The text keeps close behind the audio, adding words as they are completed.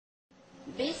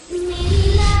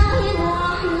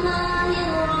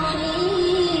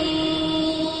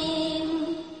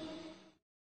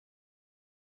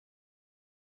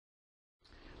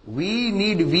We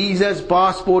need visas,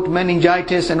 passport,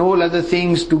 meningitis and all other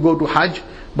things to go to Hajj,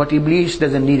 but Iblis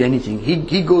doesn't need anything.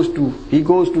 He goes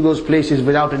to those places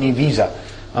without any visa,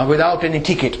 without any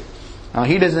ticket.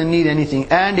 He doesn't need anything.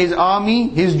 And his army,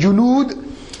 his junood,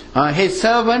 his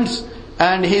servants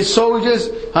and his soldiers,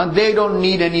 they don't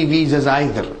need any visas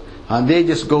either. They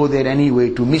just go there anyway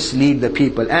to mislead the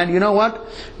people. And you know what?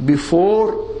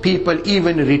 Before people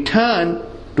even return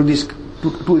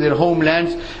to their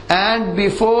homelands, and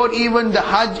before even the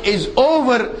Hajj is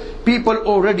over, people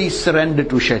already surrender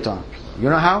to shaitan. You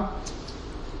know how?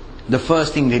 The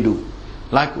first thing they do,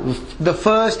 like the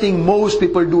first thing most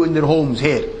people do in their homes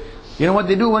here. You know what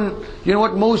they do you know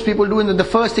what most people do in the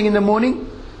first thing in the morning?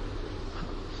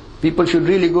 People should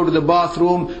really go to the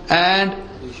bathroom and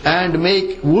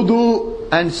make wudu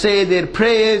and say their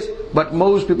prayers. But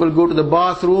most people go to the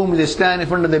bathroom, they stand in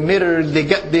front of the mirror, they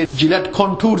get their Gillette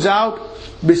contours out.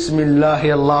 Bismillah,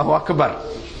 Allahu Akbar.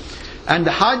 And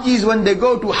the Hajjis, when they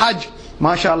go to Hajj,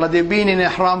 mashallah, they've been in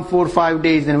ihram 4 or 5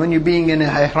 days. And when you're being in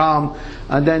ihram,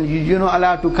 and then you're not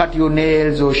allowed to cut your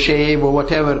nails or shave or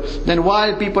whatever. Then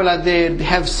while people are there, they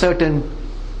have certain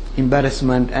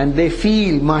embarrassment and they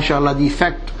feel, mashallah, the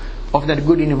effect of that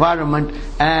good environment,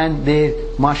 and they,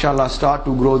 mashallah, start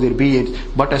to grow their beards.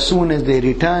 But as soon as they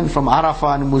return from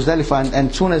Arafah and Muzdalifah, and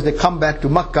as soon as they come back to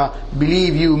Makkah,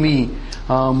 believe you me,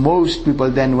 most people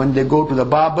then, when they go to the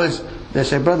barbers, they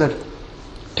say, brother,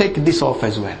 take this off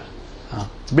as well,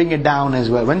 bring it down as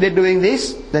well. When they're doing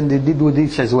this, then they do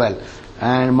this as well.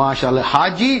 And mashallah,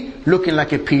 Haji looking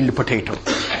like a peeled potato.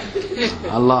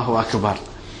 Allahu Akbar.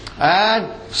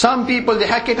 And some people, they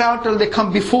hack it out till they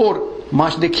come before.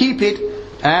 They keep it,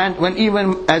 and when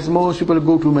even as most people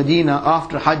go to Medina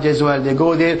after Hajj as well, they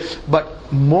go there.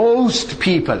 But most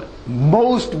people,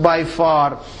 most by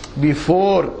far,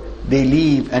 before they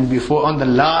leave and before on the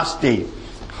last day,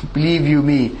 believe you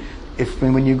me,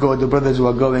 when you go, the brothers who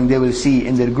are going, they will see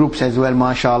in their groups as well,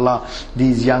 mashallah,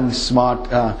 these young, smart,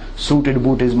 suited,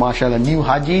 booted, mashallah, new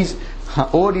Hajis,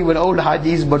 or even old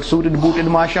Hajis, but suited, booted,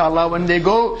 mashallah. When they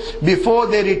go, before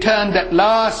they return that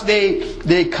last day,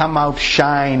 they come out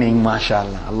shining,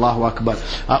 mashallah. Allahu Akbar.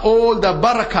 All the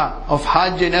barakah of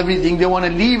Hajj and everything, they want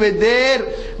to leave it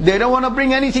there. They don't want to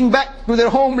bring anything back to their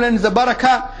homelands, the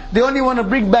barakah. They only want to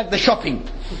bring back the shopping.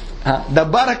 The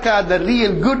barakah, the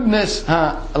real goodness,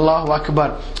 Allahu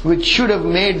Akbar, which should have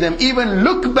made them even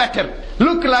look better,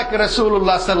 look like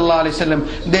Rasulullah sallallahu alaihi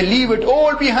wasallam. They leave it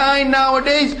all behind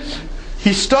nowadays.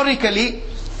 Historically,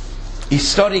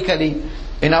 especially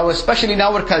in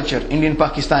our culture, Indian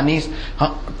Pakistanis,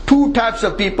 2 types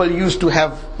of people used to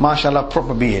have, mashallah,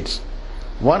 proper beards.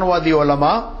 One were the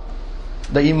ulama,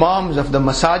 the imams of the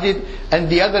masajid, and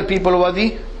the other people were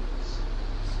the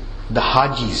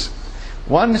Hajis.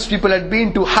 Once people had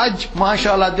been to Hajj,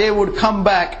 mashallah, they would come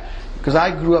back. Because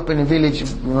I grew up in a village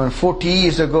 40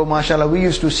 years ago, mashallah, we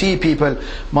used to see people,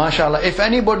 mashallah, if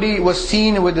anybody was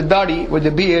seen with the dadi, with the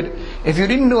beard, if you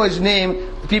didn't know his name,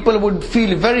 people would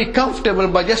feel very comfortable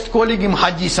by just calling him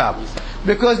Haji Sahib.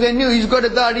 Because they knew he's got a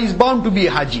dadi, he's bound to be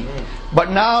a Haji.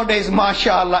 But nowadays,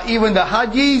 mashallah, even the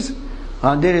Hajis,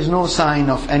 there is no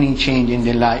sign of any change in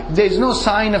their life. There is no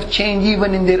sign of change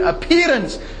even in their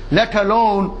appearance, let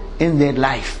alone in their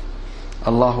life.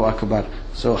 Allahu Akbar.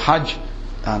 So Hajj,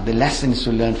 the lessons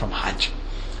to learn from Hajj,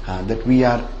 that we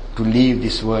are to leave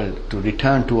this world, to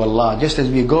return to Allah. Just as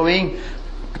we are going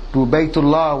to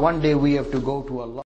Baytullah, one day we have to go to Allah.